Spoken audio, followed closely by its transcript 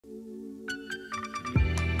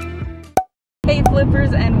Hey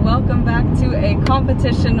flippers, and welcome back to a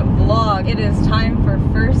competition vlog. It is time for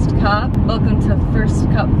First Cup. Welcome to First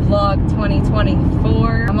Cup Vlog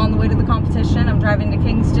 2024. I'm on the way to the competition. I'm driving to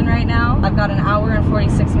Kingston right now. I've got an hour and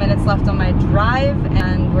 46 minutes left on my drive,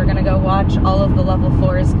 and we're gonna go watch all of the level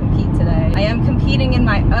 4s compete today. I am competing in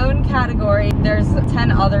my own category. There's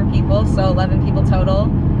 10 other people, so 11 people total,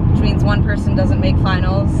 which means one person doesn't make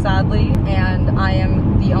finals, sadly, and I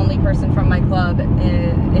am the only person from my club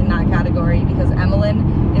in that category because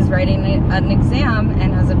Emmeline is writing an exam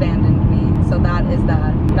and has abandoned me. So that is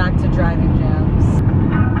that. Back to driving jams.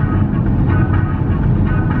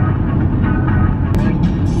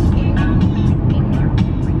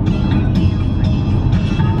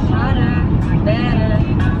 Harder, better,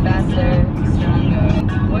 faster,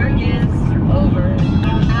 stronger. Work is over.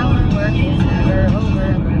 Our work is never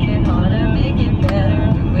over. Work it harder, make it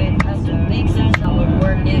better. Do it faster, makes it so.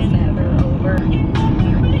 Work is never over.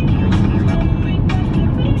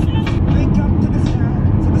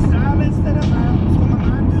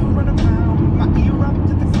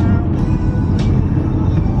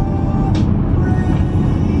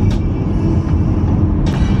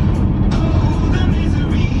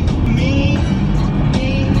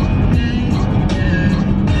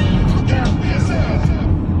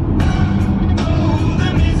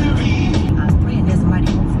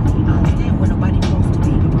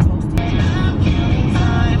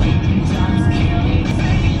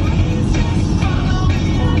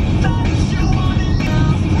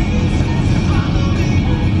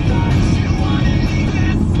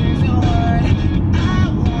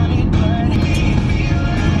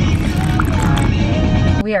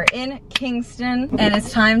 We are in Kingston and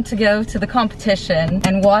it's time to go to the competition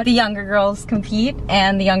and watch the younger girls compete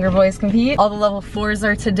and the younger boys compete. All the level 4s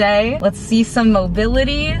are today. Let's see some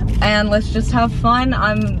mobility and let's just have fun.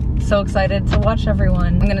 I'm so excited to watch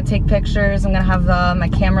everyone. I'm gonna take pictures. I'm gonna have my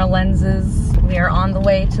camera lenses. We are on the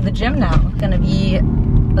way to the gym now. Gonna be a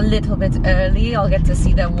little bit early. I'll get to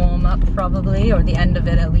see their warm up probably, or the end of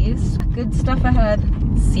it at least. Good stuff ahead.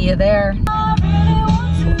 See you there. I really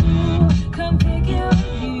want to come pick you up.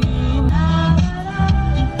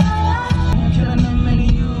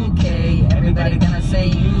 Everybody gonna say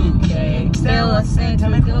UK. Still I say to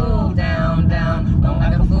me go down, down. Don't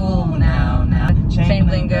act a fool now, now. Chain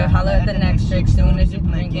blinger, holler at the next trick soon as you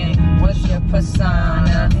blinking. What's your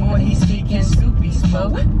persona? When he's speaking, Soupy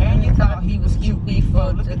spoke. And you thought he was cute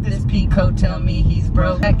before. Look at this peacoat, tell me he's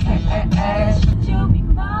broke. Would you be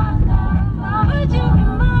my love? Would you be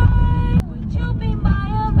mine? Would you be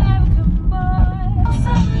my American boy?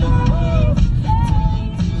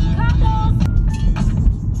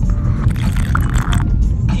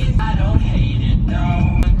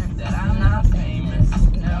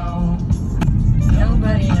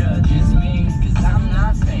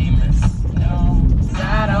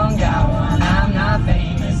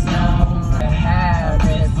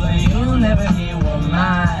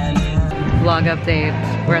 Vlog update.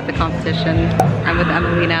 We're at the competition. I'm with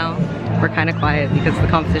Emily now. We're kind of quiet because the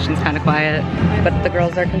competition's kind of quiet, but the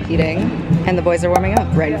girls are competing and the boys are warming up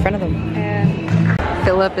right in front of them. And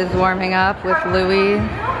Philip is warming up with Louis.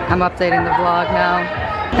 I'm updating the vlog now.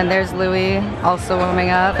 And there's Louis also warming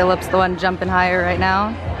up. Philip's the one jumping higher right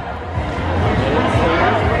now.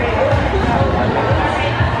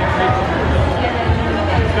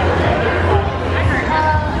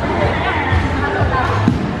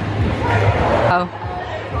 Oh.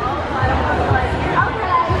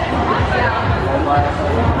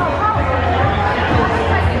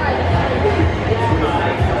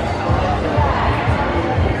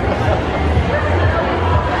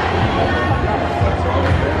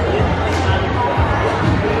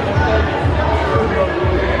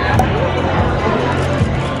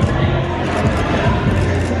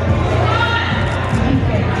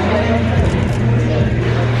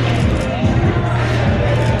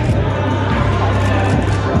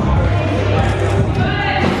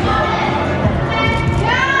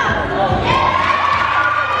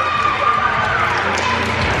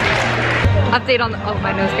 Update on the, oh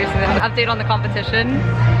my nose piercing. Update on the competition.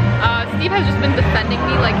 Steve has just been defending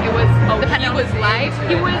me like it was depending on his life.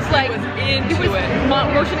 He was like he was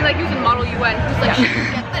motioning like he was in Model UN. He was like, she can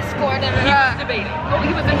get this score. He was debating. Oh,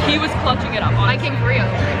 he was clutching it up. Honestly. I came for real.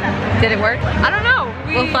 Did it work? I don't know.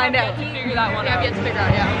 We'll find out. We have to figure that one out. We have to figure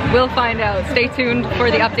out. Yeah. We'll find out. Stay tuned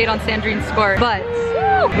for the update on Sandrine's score. But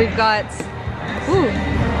we've got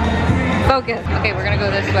focus. Okay, we're gonna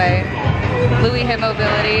go this way. Louis hit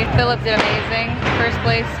mobility. Philip did amazing. First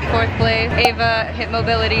place, fourth place. Ava hit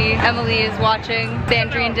mobility. Emily is watching.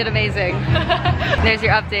 Sandrine did amazing. There's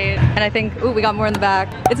your update. And I think, ooh, we got more in the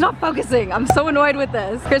back. It's not focusing. I'm so annoyed with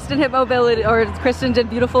this. Kristen hit mobility, or Kristen did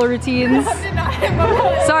beautiful routines.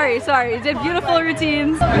 Sorry, did beautiful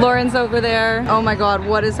routines. Lauren's over there. Oh my God,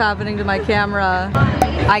 what is happening to my camera?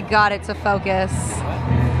 I got it to focus.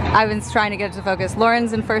 I was trying to get it to focus.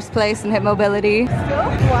 Lauren's in first place in hit mobility.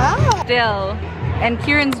 Wow. Still. And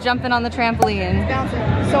Kieran's jumping on the trampoline. Bouncing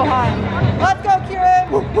so high. Let's go,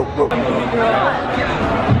 Kieran!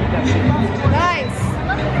 Nice.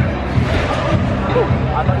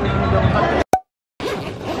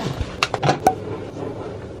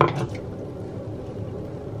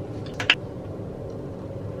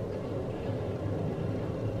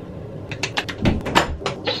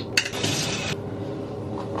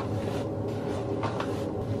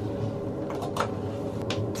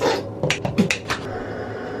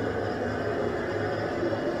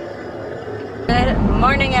 Good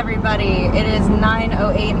morning, everybody. It is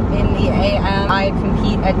 9:08 in the AM. I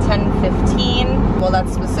compete at 10:15. Well,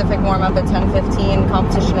 that's specific warm-up at 10:15,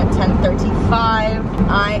 competition at 10:35.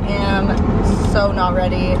 I am so not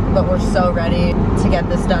ready, but we're so ready to get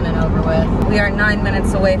this done and over with. We are 9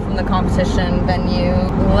 minutes away from the competition venue.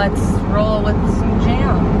 Let's roll with some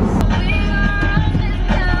jams.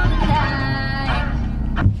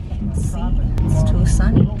 It's too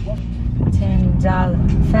sunny.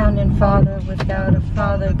 $10 founding father without a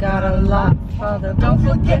father, got a lot farther. Don't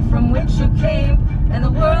forget from which you came, and the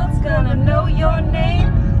world's gonna know your name.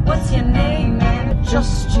 What's your name, man?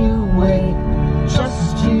 Just you wait,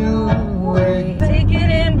 just you wait. Take it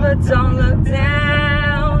in, but don't look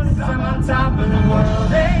down, 'cause I'm on top of the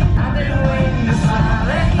world, eh? I've been waiting to smile,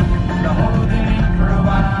 eh? Been holding it for a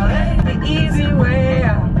while, eh? The easy way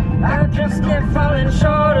out, I just kept falling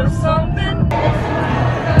short of something.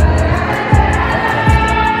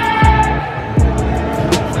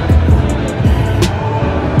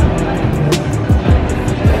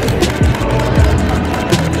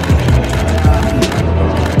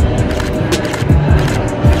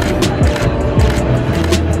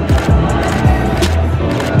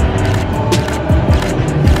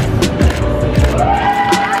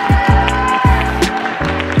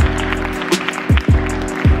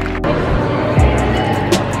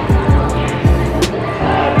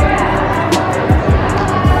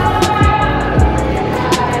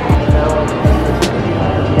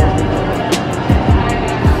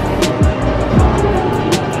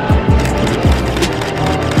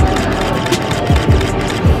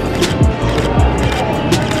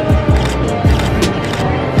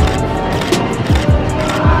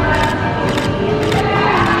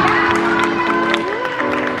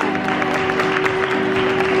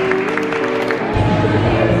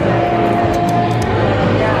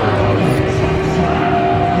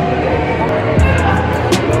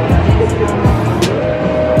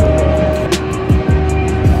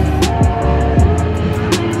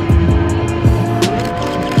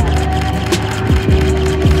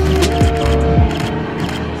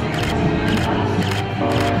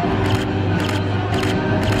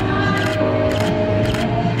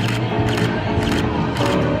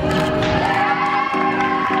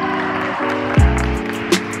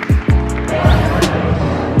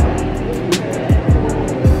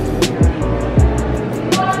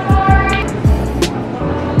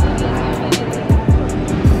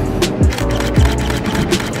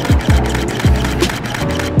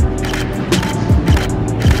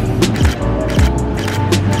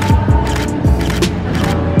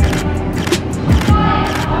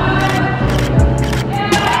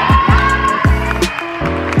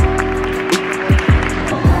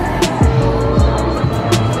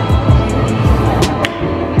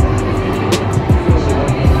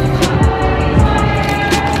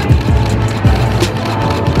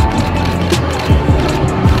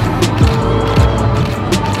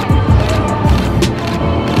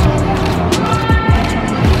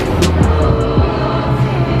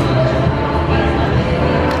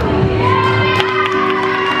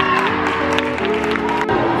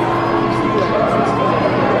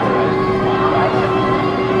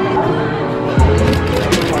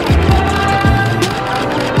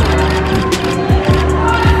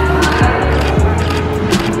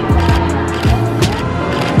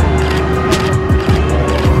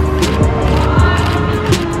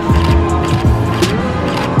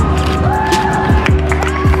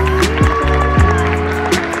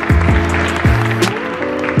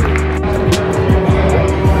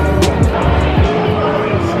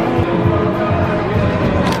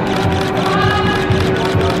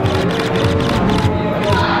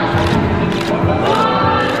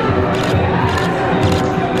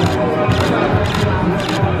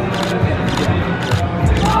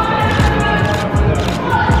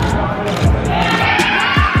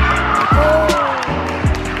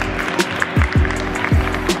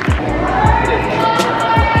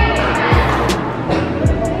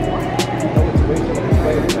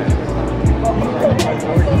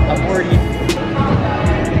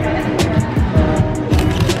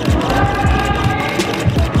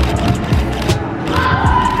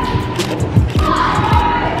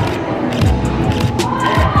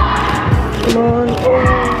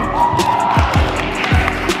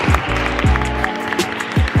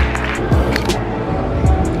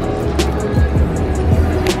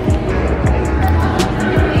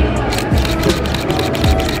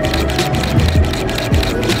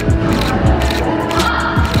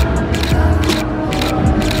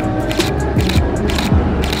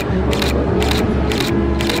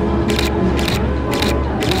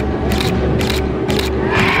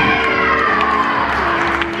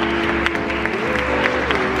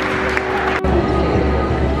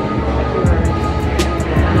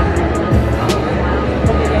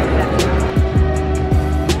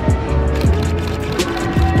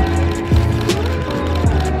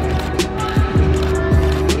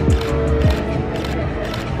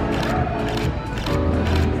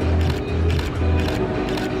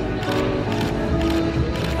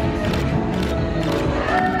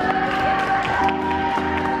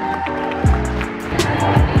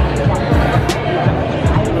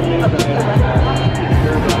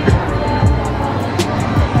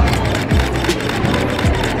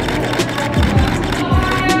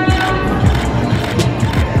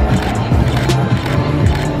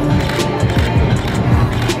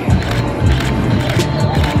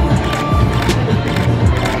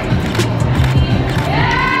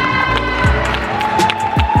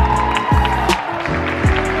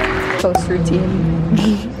 Post routine.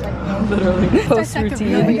 Literally. Post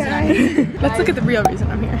routine. Let's look at the real reason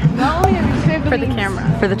I'm here. Not only have you saved for the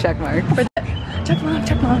camera. For the check mark. For the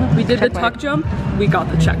check mark. We did the tuck jump. We got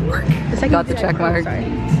the check mark. Got the check mark.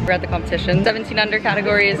 We're at the competition. 17 under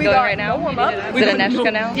category is going right now. Is it a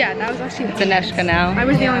Neshka now? Yeah, that was actually. It's a Neshka now. I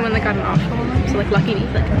was the only one that got an optional one, so like lucky me,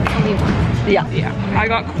 like only one. Yeah. I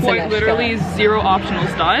got quite literally 0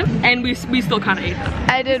 optionals done, and we still kind of ate them.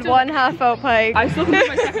 I did one half out pike. I still completed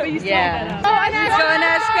my check, but you still Yeah. had Let's go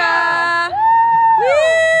Neshka!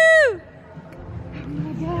 Woo!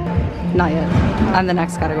 Not yet. I'm the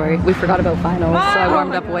next category. We forgot about finals, so I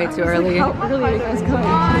warmed up way too early. How early are you guys going?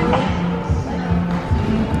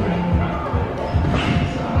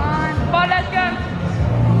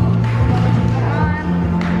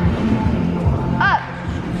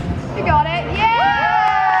 You got it. Yeah!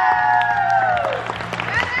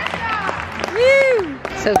 Woo!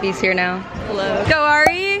 Sophie's here now. Hello. Go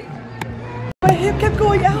Ari! My hip kept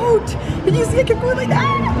going out. Did you see it kept going like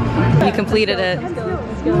that? You completed it.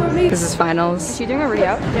 This is finals. Is she doing a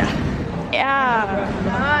re-out? Yeah.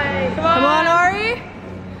 Nice. Come on, Ari.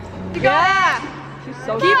 You got it. She's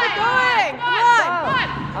so Keep it going. Come on.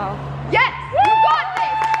 Oh. Yes. You got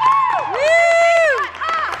this. Woo!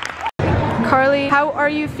 Carly, how are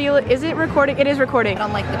you feeling? Is it recording? It is recording. I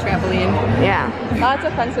don't like the trampoline. Yeah. That's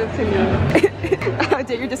offensive to me. How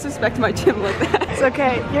dare you disrespect my gym like that? It's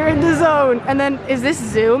okay. You're in the zone. And then, is this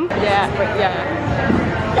Zoom? Yeah, but yeah.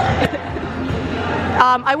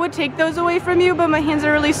 I would take those away from you, but my hands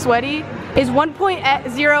are really sweaty. Is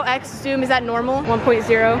 1.0x Zoom, is that normal? 1.0?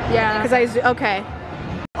 Yeah. Because okay.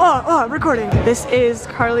 Oh, recording. This is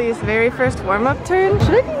Carly's very first warm-up turn.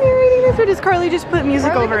 Should I be narrating this or does Carly just put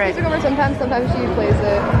music over it? Music over sometimes she plays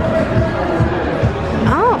it.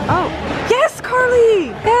 Oh. Yes, Carly!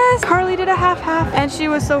 Yes! Carly did a half-half and she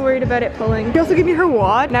was so worried about it pulling. She also gave me her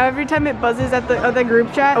wad. Now every time it buzzes at the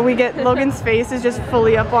group chat, we get Logan's face is just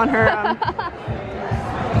fully up on her.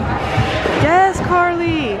 Yes,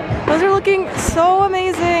 Carly! Those are looking so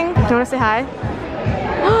amazing. Do you want to say hi?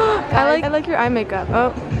 I like your eye makeup.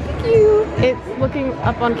 Oh, thank you. It's looking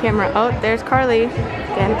up on camera. Oh, there's Carly.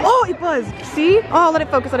 Again. Oh, it buzzed. See? Oh, let it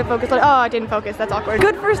focus, let it focus. Oh, it didn't focus. That's awkward.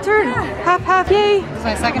 Good first turn. Half. Yay. This is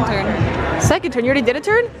my second turn. Second turn? You already did a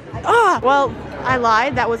turn? Ah, well, I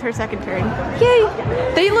lied. That was her second turn. Yay.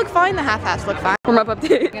 They look fine. The half-halves look fine. Warm-up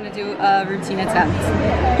update. I'm gonna do a routine attempt.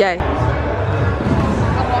 Yay.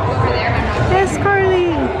 Yes,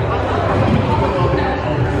 Carly.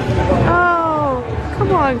 Oh,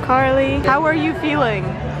 come on, Carly. How are you feeling?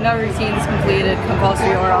 No routines completed,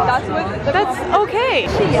 compulsory or off. That's okay.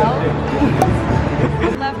 She yelled.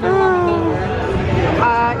 Left or over.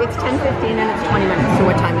 It's 10:15 and it's 20 minutes, so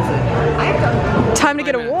what time is it? Time to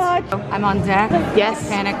get a watch. I'm on deck. Yes.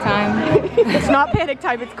 Panic time. It's not panic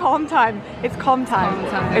time, it's calm time. It's calm time.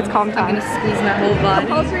 It's calm I'm time. gonna squeeze my whole body.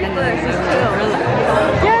 Compulsory and then first, just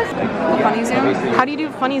Yes. funny zoom. How do you do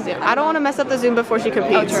funny zoom? I don't want to mess up the zoom before she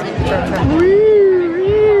competes.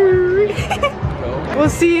 We'll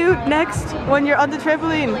see you next when you're on the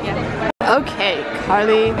trampoline. Okay,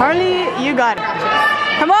 Carly. Carly, you got it.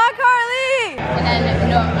 Come on, Carly!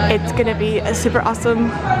 It's gonna be a super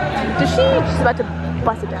awesome. She's about to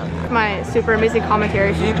bust it down. My super amazing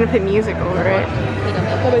commentary. She's just gonna put music over it. No.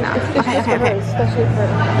 Okay.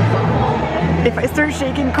 If I start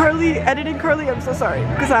shaking Carly, editing Carly, I'm so sorry.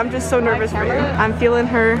 Because I'm just so nervous for you. I'm feeling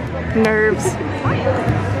her nerves.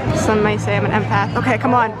 Some might say I'm an empath. Okay,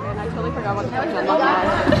 come on. I totally forgot what the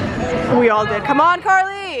We all did. Come on,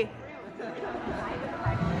 Carly!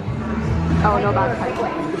 Oh, no bad fight.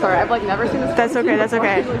 Sorry, I've like never seen this. That's okay, that's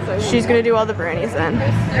okay. She's gonna do all the Bernies then.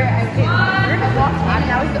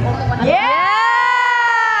 Yeah!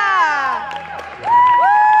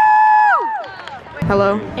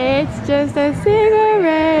 Hello? It's just a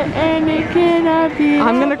cigarette and it cannot be.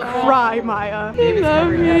 I'm gonna cry, Maya. You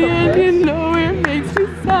love me and you know it makes me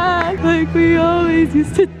sad like we always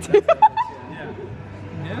used to do.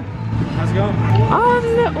 How's it going?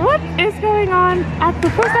 What is going on at the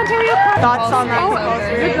First Ontario Park? Thoughts on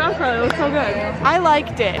that? Good job, Carly. It looks so good. I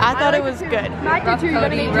liked it. I thought it was good. Rough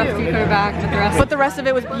Cody, rough quarterback, but the rest. But the rest of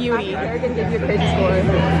it was beauty. Eric can give you a crazy score.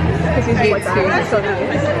 Because he's like that. So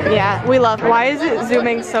nice. Yeah, we love. Why is it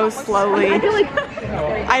zooming so slowly?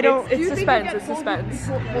 I don't. It's suspense. It's suspense.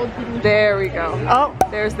 There we go. Oh,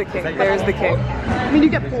 There's the king. There's the king. I mean, you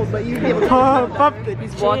get pulled, but you'd be able to pump up the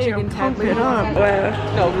He's watching jam, pump intently. it up.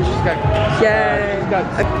 No, we're just good. Yay.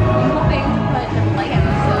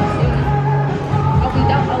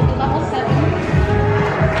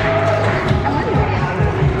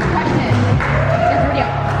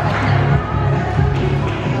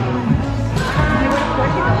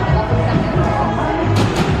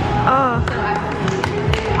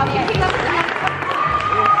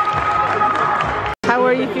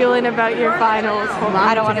 about your finals. Hold on.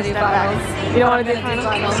 I don't want to do finals. You don't want to do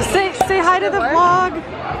finals? Say hi to the vlog.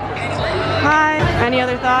 Hi. Any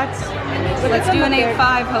other thoughts? Let's do an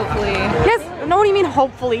 8.5 hopefully. Yes. No, what do you mean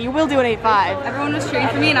hopefully? You will do an 8.5. Everyone was cheering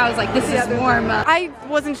for me and I was like, this is warm. I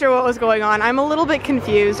wasn't sure what was going on. I'm a little bit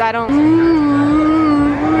confused. I don't...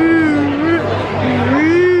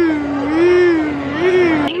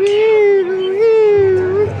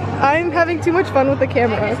 I'm having too much fun with the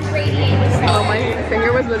camera. Oh, my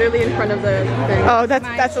finger was literally in front of the thing. Oh, that's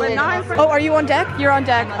a little... Oh, are you on deck? You're on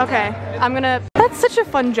deck. Okay. I'm gonna... That's such a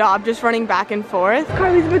fun job, just running back and forth.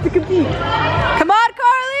 Carly's about to compete. Come on,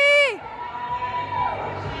 Carly!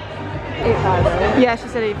 8.5, right? Yeah, she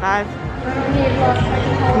said 8.5.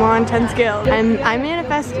 Come on, 10 skills. I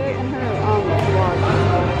manifested.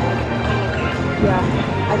 Yeah,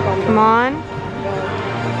 I found Come on.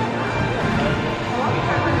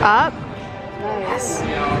 Up. Nice. Yes.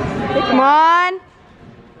 Come on.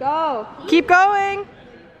 Go. Keep going.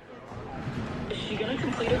 Is she gonna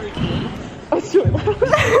complete a routine? Oh, shoot.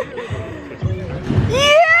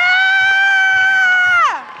 Yeah!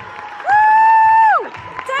 Woo!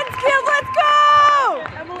 10 skills, let's go!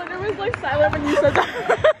 Emily, it was like silent when you said that.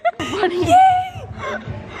 Yay!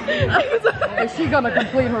 Is she gonna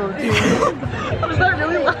complete her routine? Was that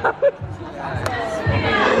really loud?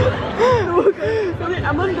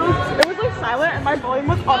 Emily goes, it was like silent and my volume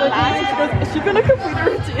was on the max. She goes, is she gonna complete her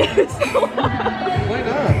routine? It's so loud. Why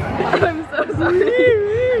not? I'm so sorry.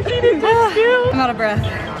 She did 10 skills. I'm out of breath.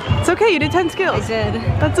 It's okay, you did 10 skills. I did.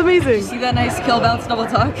 That's amazing. See that nice kill bounce double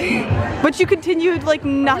tuck? But you continued like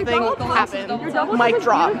nothing happened. Mic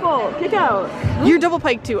drop. Beautiful. Kick out. Your double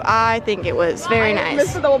pike too. I think it was very I missed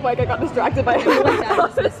nice. the double bike. I got distracted by it.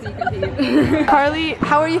 Carly,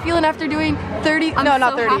 how are you feeling after doing 30? I'm no, so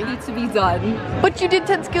not 30. happy to be done. But you did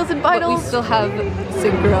 10 skills in But we finals. still have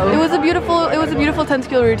synchro. It was a beautiful 10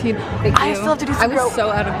 skill routine. Thank I you. still have to do I synchro. was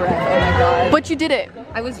so out of breath. Oh my god. But you did it.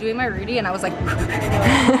 I was doing my Rudy and I was like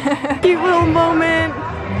Cute little moment.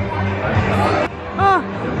 Oh.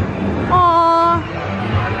 Aww.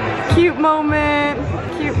 Cute moment.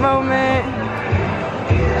 Cute moment.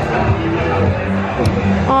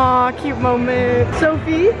 Aw, cute moment.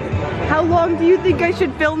 Sophie, how long do you think I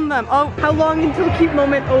should film them? Oh, how long until cute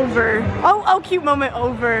moment over? Oh, cute moment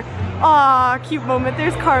over. Aw, cute moment.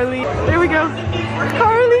 There's Carly. There we go.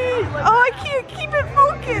 Carly! Oh, I can't keep it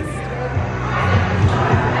focused.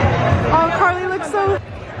 Oh, Carly looks so...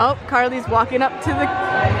 Oh, Carly's walking up to the...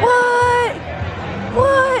 What?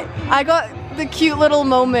 What? I got the cute little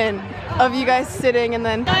moment of you guys sitting and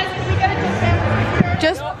then...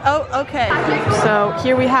 Just, oh, okay. So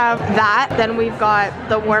here we have that. Then we've got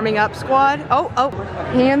the warming up squad. Oh,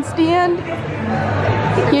 handstand.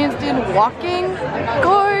 Handstand walking.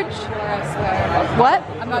 Gorge. What?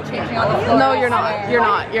 I'm not changing on the floor. No, you're not. You're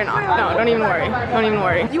not. You're not. No, don't even worry. Don't even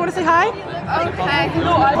worry. You want to say hi? Okay.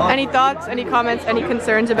 Any thoughts, any comments, any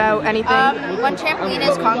concerns about anything? One trampoline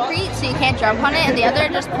is concrete, so you can't jump on it, and the other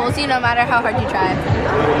just pulls you no matter how hard you try.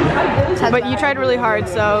 But you tried really hard,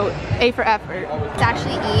 so A for effort. It's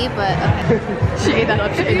actually E, but okay. She ate that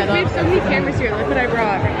up. She ate that We have so many cameras here. Look what I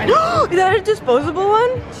brought. up. Is that a disposable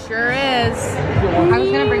one? Sure is. I was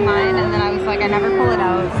gonna bring mine and then I was like, I never pull it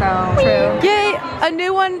out, so true. Yay! A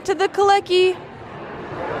new one to the Kalecki.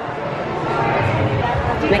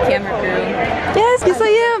 My camera crew. Yes, yes I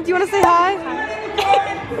am. Do you want to say hi?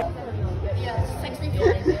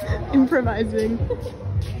 Improvising.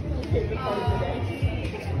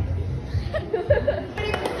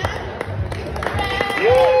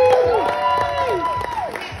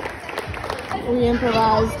 We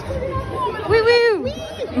improvised. Woo woo!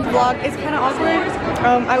 Vlog is kind of awkward.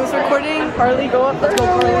 I was recording Carly go up. Let's go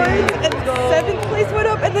Carly. And 7th place went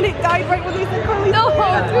up and then it died right when we said Carly. No!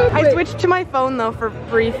 I switched to my phone though for a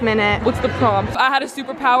brief minute. What's the prompt? If I had a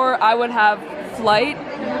superpower, I would have flight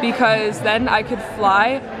because then I could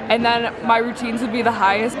fly and then my routines would be the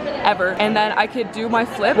highest ever. And then I could do my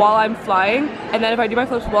flip while I'm flying. And then if I do my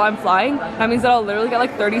flips while I'm flying, that means that I'll literally get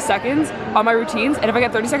like 30 seconds on my routines. And if I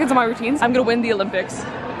get 30 seconds on my routines, I'm gonna win the Olympics.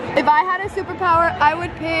 If I had a superpower, I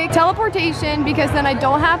would pick teleportation because then I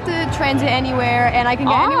don't have to transit anywhere and I can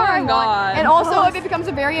get anywhere I want. And also, if it becomes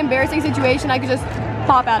a very embarrassing situation, I could just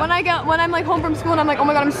pop out. When I'm like home from school and I'm like, oh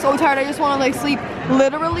my god, I'm so tired, I just want to like sleep.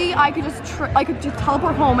 Literally, I could just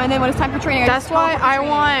teleport home, and then when it's time for training, That's why I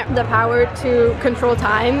want the power to control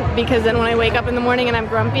time, because then when I wake up in the morning and I'm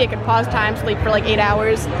grumpy, I can pause time, sleep for like 8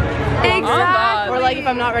 hours. Exactly. Or like if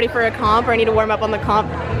I'm not ready for a comp or I need to warm up on the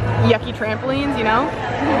comp, yucky trampolines, you know?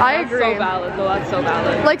 I agree. So valid, though. That's so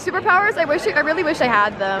valid. Like superpowers, I really wish I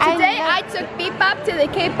had them. Today I took P-pop to the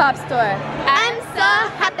K-pop store. I'm so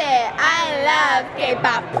happy. I love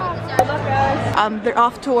K-pop. They're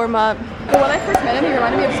off to warm up. But when I first met him, he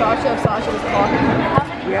reminded me of Sasha if Sasha was talking.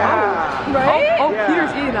 Yeah. Right? Oh, yeah.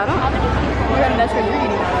 Peter's eating that up. Oh my god, that's when you're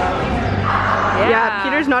eating that Yeah,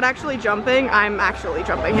 Peter's not actually jumping. I'm actually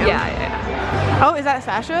jumping him. Yeah. Oh, is that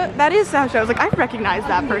Sasha? That is Sasha. I was like, I recognize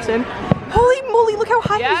that person. Holy moly, look how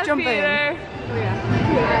high he's jumping. Peter.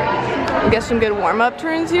 Get some good warm-up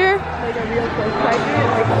turns here. Like a real close private,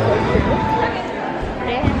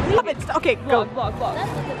 Okay, go. Vlog.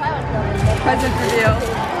 present reveal.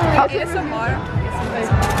 ASMR.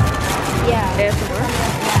 Yeah. ASMR.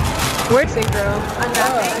 Where's Synchro?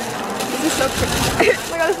 This is so pretty.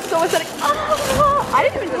 Oh my god, this is so aesthetic. Oh, I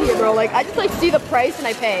didn't even see it, bro. Like, I just like see the price and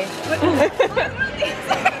I pay.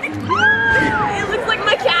 It looks like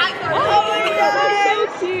my cat. Oh my god,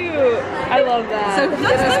 so cute. I love that. So cute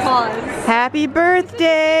as pause. Happy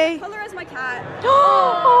birthday! Color as my cat.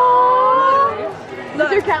 Oh!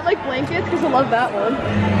 Does your cat like blankets? Because I love that one.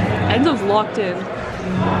 Enzo's locked in.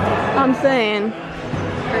 I'm saying.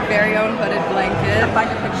 Her very own hooded blanket. I'll find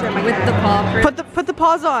a picture of my with the paw print. Put the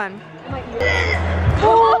paws on.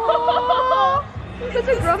 Oh, such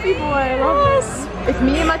a grumpy boy. I love this. It's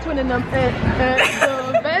me and my twin and them. The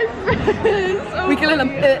best friends. We kill them.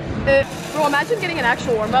 Bro, imagine getting an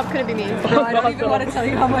actual warm up. Couldn't be me. Bro, I don't even want to tell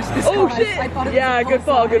you how much this cost. Shit. I thought it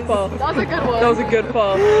was good fall. That was a good one. That was a good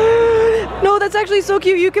fall. No, that's actually so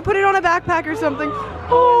cute. You could put it on a backpack or something.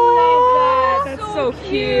 Oh, that's so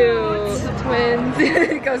cute. The twins.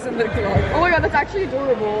 It goes in the glove. Oh my god, that's actually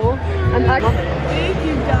adorable. Thank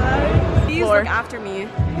you guys. Please look after me.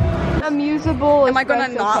 Amusable. Am I gonna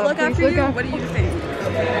not look after you? What do you think?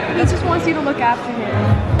 He just wants you to look after him.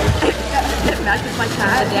 It matches my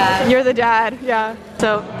cat. Dad. You're the dad, yeah.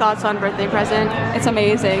 So, thoughts on birthday present? It's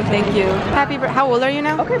amazing. Thank you. Happy birthday. How old are you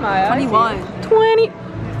now? Okay, Maya. 21. 20.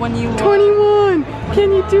 21. 21.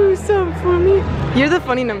 Can you do something for me? You're the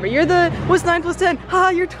funny number. You're the, what's 9 plus 10? Ha,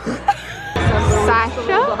 you're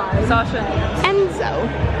Sasha. Enzo.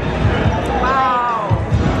 Wow.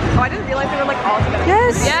 Oh, I didn't realize they were like all together.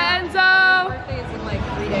 Yes. Yeah, Enzo. Birthday is in like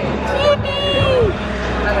 3 days.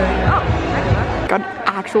 Got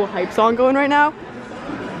actual hype song going right now.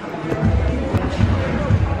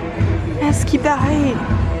 Yes, keep that height.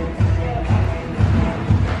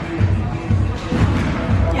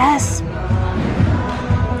 Yes.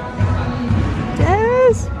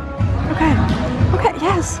 Yes. Okay,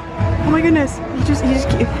 yes. Oh my goodness. He just keeps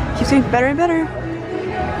getting better and better.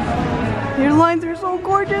 Your lines are so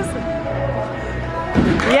gorgeous.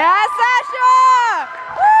 Yes, Sasha!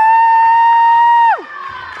 Woo!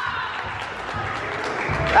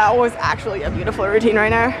 That was actually a beautiful routine right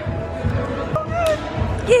now.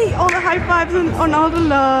 Yay, all the high fives and all the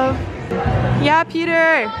love. Yeah,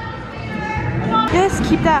 Peter. Yes,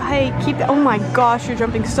 keep that height. Keep that. Oh my gosh, you're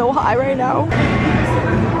jumping so high right now.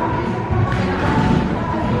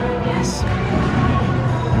 Yes.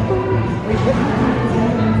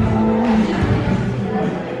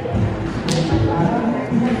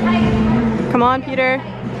 Come on, Peter.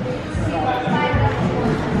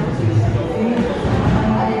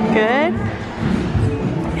 Good.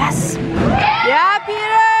 Yes. Yeah,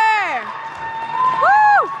 Peter!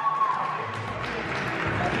 Woo!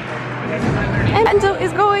 And Enzo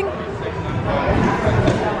is going.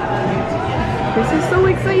 This is so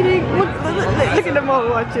exciting. Look at them all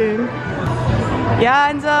watching.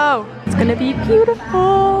 Yeah, Enzo. It's gonna be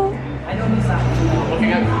beautiful.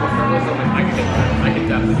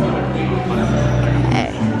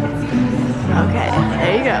 Hey. Okay,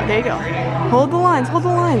 there you go. Hold the lines.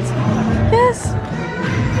 Yes.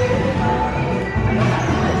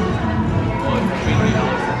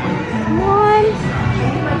 Come on.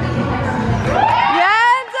 Yeah,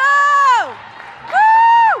 Enzo!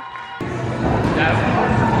 Woo!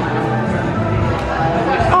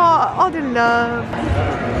 Oh, all the love.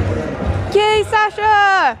 Yay,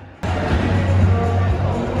 Sasha!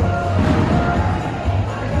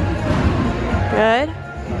 Good.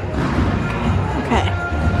 Okay.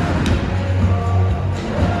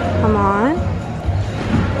 Come on.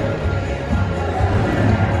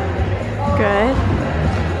 Good.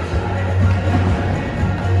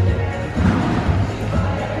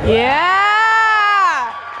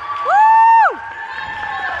 Yeah! Woo!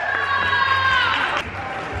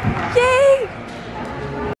 Yay!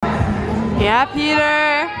 Yeah,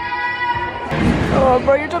 Peter. Oh,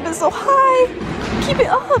 bro, you're jumping so high. Keep it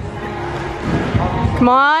up. Come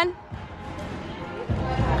on.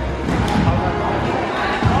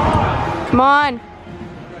 Come on.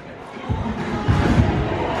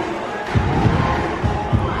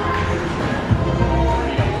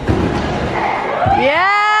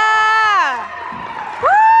 Yeah!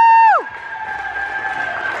 Woo!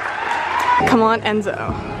 Come on, Enzo.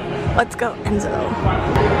 Let's go, Enzo.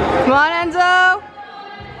 Come on, Enzo.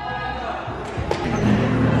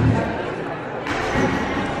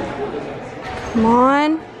 Come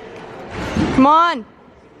on. Come on.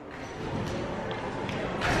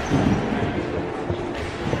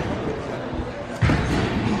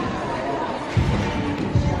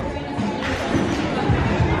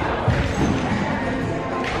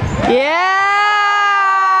 Yeah!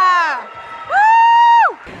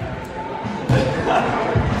 Woo!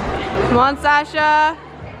 Come on, Sasha.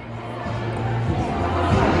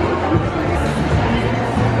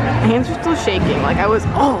 My hands are still shaking like I was,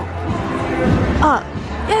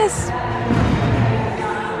 yes!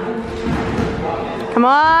 Come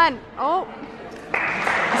on! Oh!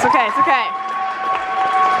 It's okay, it's okay.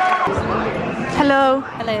 Hello.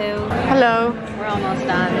 Hello. Hello. We're almost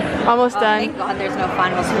done. Almost done. Thank God there's no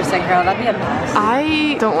finals for synchro. That'd be a mess.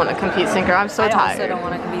 I don't want to compete synchro. I'm so tired. I also don't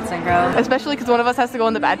want to compete synchro. Especially because one of us has to go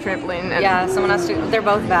on the bad trampoline. And yeah, someone has to. They're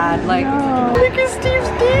both bad. Like. Oh, look at Steve's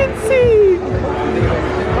dancing.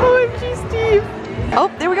 OMG, Steve. Oh,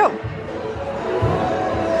 there we go.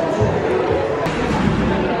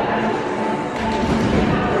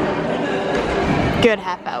 Good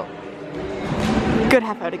half out. Good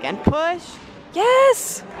half out again. Push.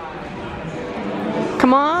 Yes.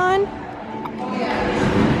 Come on.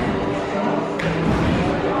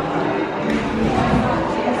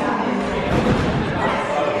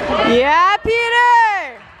 Yeah,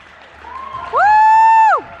 Peter.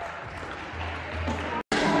 Woo!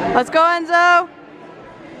 Let's go, Enzo.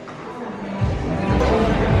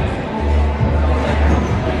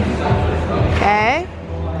 Okay.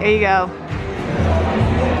 Here you go.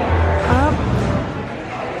 Up.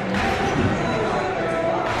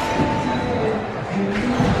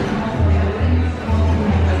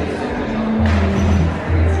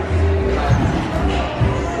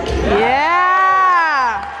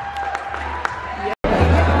 Yeah!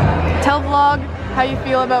 Tell vlog how you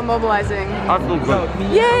feel about mobilizing. I feel good.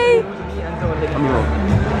 Yay!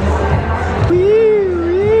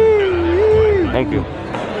 Thank you.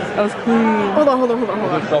 That was cool. Hold on.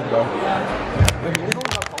 Good stuff, though.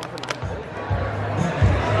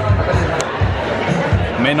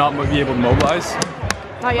 May not be able to mobilize.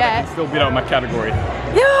 Not yet. Still beat out my category.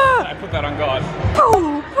 Yeah! I put that on God.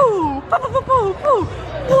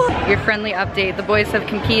 Your friendly update. The boys have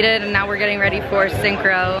competed and now we're getting ready for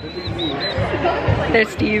synchro. There's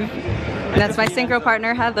Steve. That's my synchro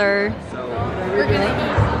partner, Heather.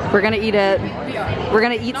 We're gonna eat it. We're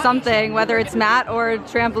gonna eat something, whether it's mat or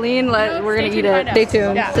trampoline, we're gonna eat it. Stay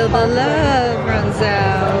tuned. Yeah. Till the love runs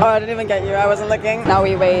out. Oh, I didn't even get you. I wasn't looking. Now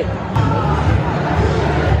we wait.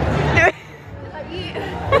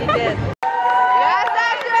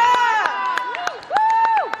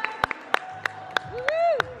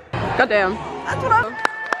 God damn. That's what I'm.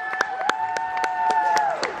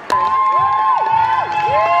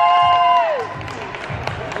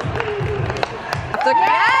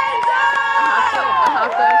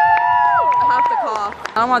 I have to cough.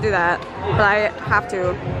 I don't want to do that, but I have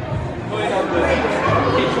to.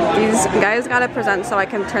 These guys gotta present so I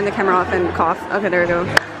can turn the camera off and cough. Okay, there we go.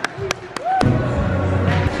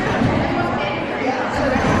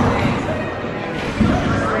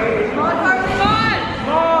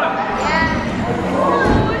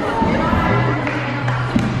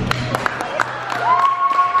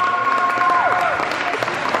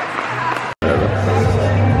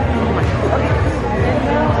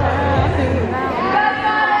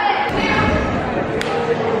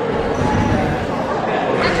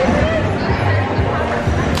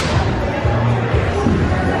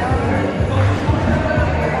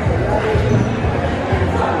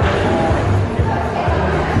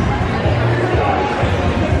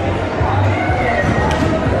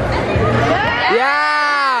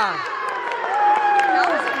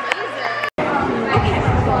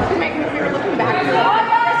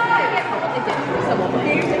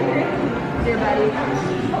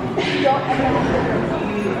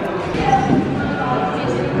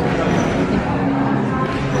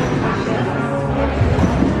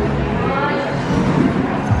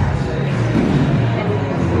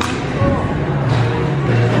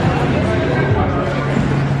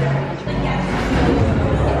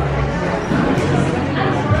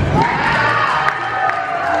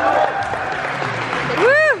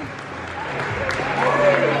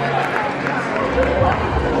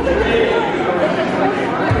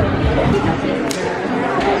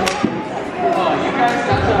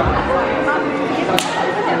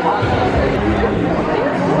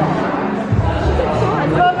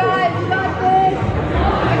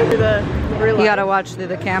 You gotta watch through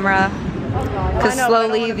the camera. Because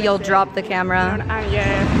slowly you'll drop the camera.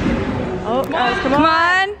 Yeah. Oh, guys, come Come on.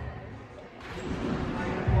 on!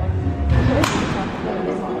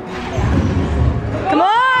 Come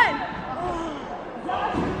on!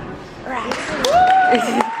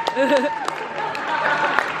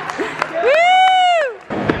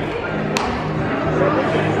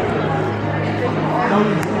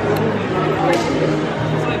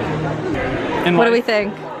 What do we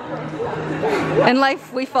think? In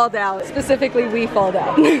life, we fall down. Specifically, we fall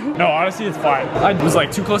down. No, honestly, it's fine. I was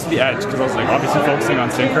like too close to the edge because I was like obviously focusing on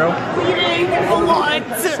synchro.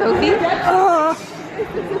 Sophie?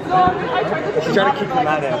 She's trying to kick the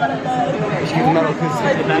mat out. She kicked the mat out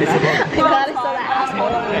because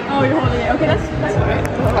Oh, you're holding it. Okay, that's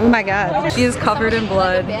Oh my god. She is covered in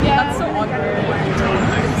blood. That's so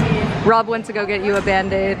awkward. Rob went to go get you a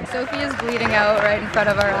band-aid. Sophie is bleeding out right in front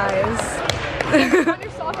of our eyes. Do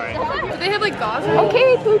they have like gauze?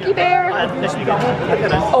 Okay, Pookie Bear.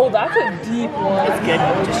 Oh, that's a deep one.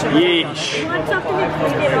 Yeesh.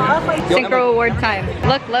 Synchro award time.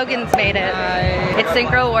 Look, Logan's made it. It's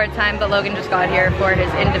synchro award time, but Logan just got here for his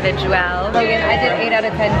individual. Logan, I did 8 out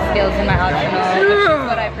of 10 skills in my optional, which is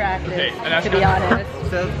what I practiced, to be honest.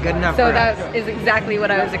 so good enough. So that is exactly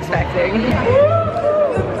what I was expecting.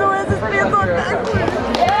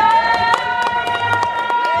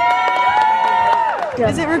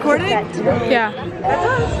 Is it recording? Yeah.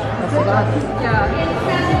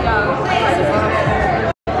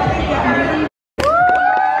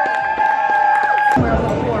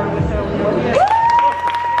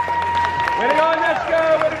 Way to go, Neshko!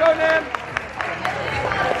 Way to go, Nan!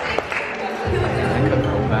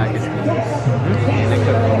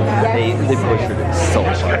 They pushed it so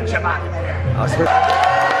much. I swear.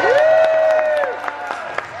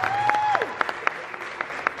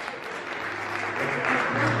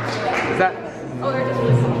 Is that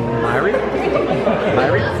Myri?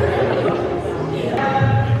 Myri?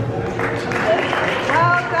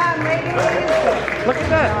 Look at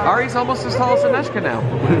that. Ari's almost as tall as Aneshka now.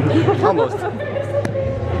 Almost.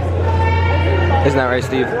 Isn't that right,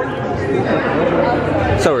 Steve?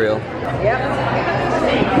 So real. Yep.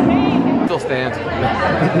 Still stand.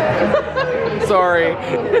 Sorry.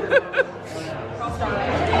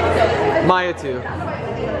 Maya too.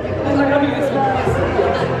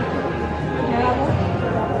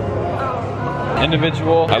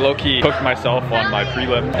 Individual. I low-key cooked myself on my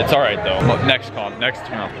prelim. It's alright though. But next comp,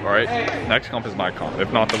 alright? Next comp is my comp,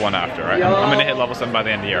 if not the one after, right? I'm gonna hit level 7 by the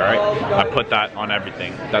end of the year, alright? I put that on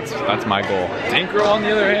everything. That's my goal. Synchro on the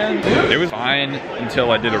other hand, it was fine until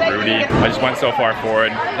I did a Rudy. I just went so far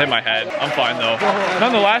forward, hit my head. I'm fine though.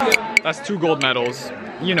 Nonetheless, that's 2 gold medals.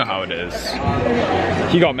 You know how it is.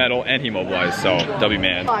 He got medal and he mobilized, so W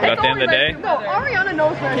man. But at the end of the day, No, Ariana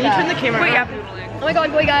knows where it's at. Can you turn the camera around? Oh my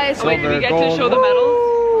god, boy guys. Wait, do we get to gold. show the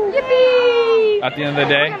medals? Yippee! at the end of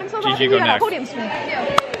the day, GG go next.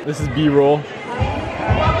 This is B-roll.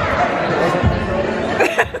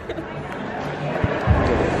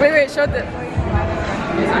 Wait, show the...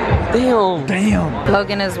 Damn.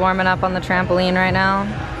 Logan is warming up on the trampoline right now.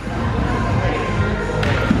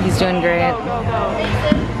 He's doing great.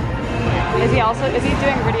 Is he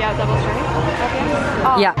doing Rudy out double straight?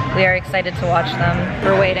 Oh. Yeah, we are excited to watch them.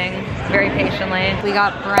 We're waiting very patiently. We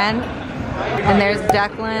got Brent, and there's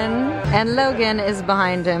Declan, and Logan is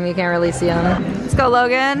behind him. You can't really see him. Let's go,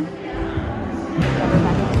 Logan.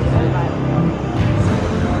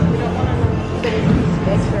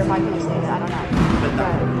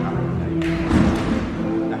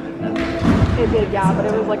 It did, yeah, but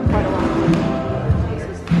it was like quite a lot.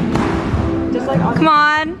 Just like on. Come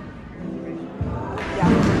on.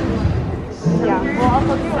 Yeah.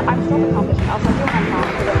 Well, I'm still in the competition. I'll still do my comp.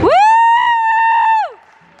 Woo!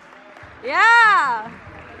 Yeah.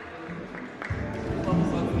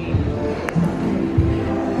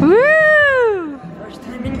 Woo! First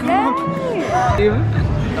time in comp.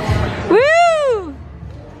 Woo!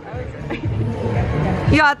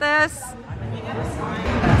 You got this.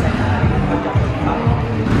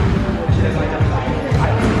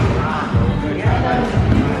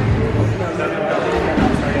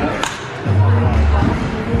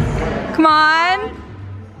 Come on.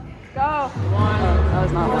 Go. That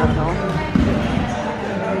was not bad at all.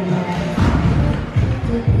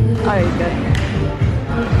 Oh, he's good.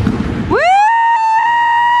 Woo!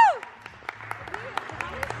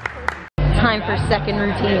 Time for second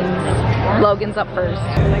routine. Logan's up first.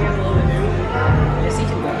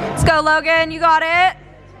 Let's go, Logan. You got it.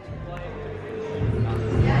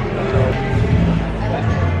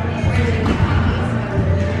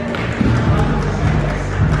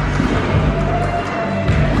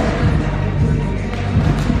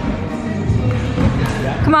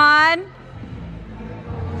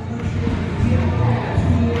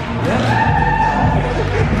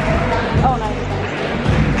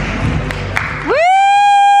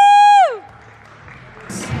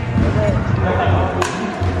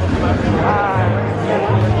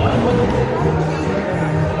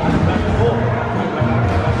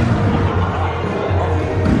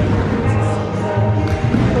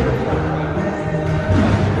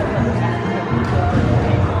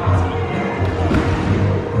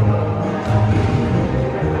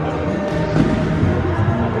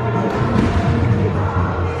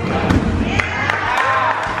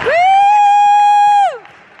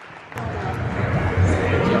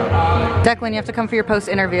 Declan, you have to come for your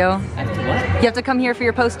post-interview. I have to what? You have to come here for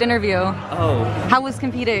your post-interview. Oh. How was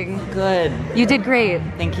competing? Good. You did great.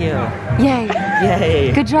 Thank you. Yay.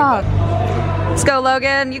 Yay. Good job. Let's go,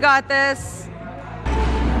 Logan. You got this.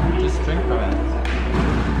 Just drink from it.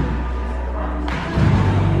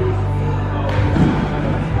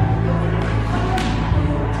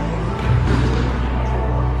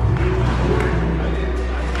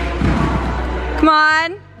 Come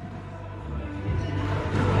on.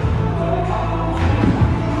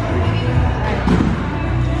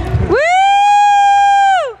 Woo!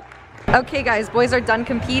 Okay guys, boys are done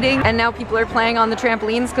competing and now people are playing on the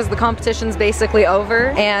trampolines because the competition's basically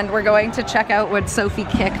over, and we're going to check out what Sophie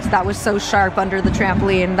kicked that was so sharp under the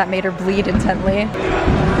trampoline that made her bleed intently.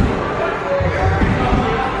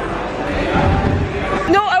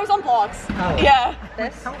 No, I was on blocks. Oh. Yeah.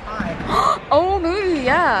 This? How high? Oh, maybe,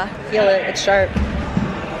 yeah. Feel it, it's sharp.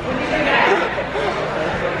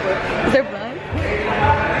 Is there blood?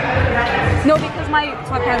 No, because my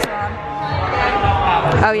sweatpants are on.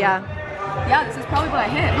 Oh yeah. Yeah, this is probably what I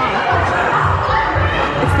hit, huh?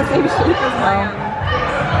 It's the same shape as my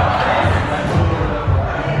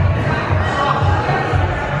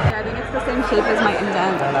Yeah, I think it's the same shape as my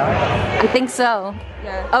indent. I think so.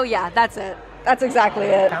 Yeah. Oh yeah, that's it. That's exactly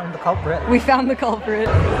it. Found the culprit. We found the culprit. Is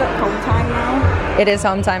it home time now? It is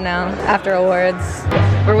home time now, after awards.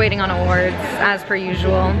 We're waiting on awards, as per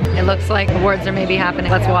usual. It looks like awards are maybe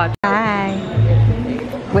happening. Let's watch. Hi.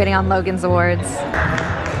 Waiting on Logan's awards.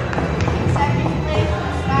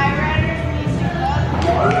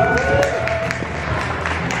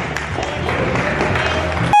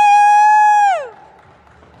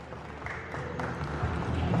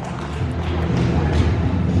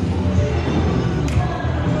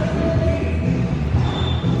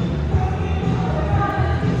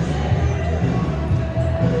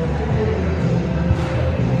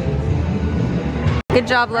 Good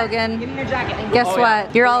job, Logan. Give me your jacket. Guess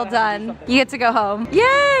what? You're all done. You get to go home.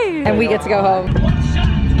 Yay! And we get to go home.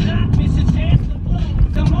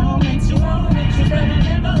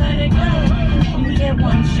 Get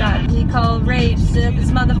one shot. We call rage. Set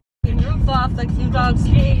this motherfucking roof off like two dogs.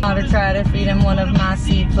 Otter try to feed him one of my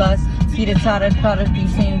C+. Feed a totted product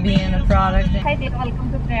between being a product. Hi,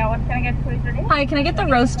 welcome to Freya. What can I get for you today? Hi, can I get the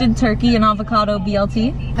roasted turkey and avocado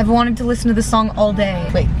BLT? I've wanted to listen to this song all day.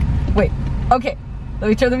 Wait. Okay. Let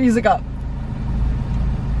me turn the music up.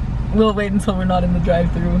 We'll wait until we're not in the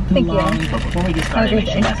drive-thru. Thank you. But before we get started, make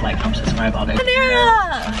sure that's like, comment, subscribe, all that.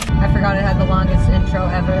 I forgot it had the longest intro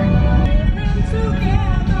ever.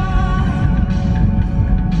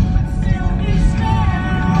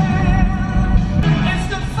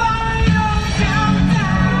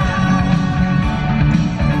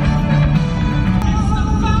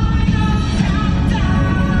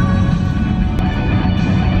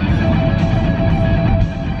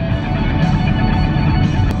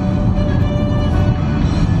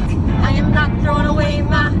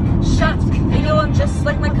 Just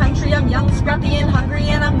like my country, I'm young, scrappy, and hungry,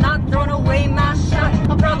 and I'm not throwing away my shot.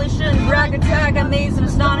 I probably shouldn't brag or tag, amazed and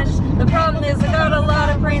astonished. The problem is I got a lot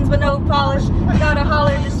of brains but no polish. I gotta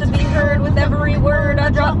holler just to be heard with every word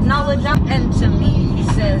I drop knowledge on. And to me, he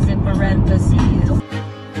says in parentheses,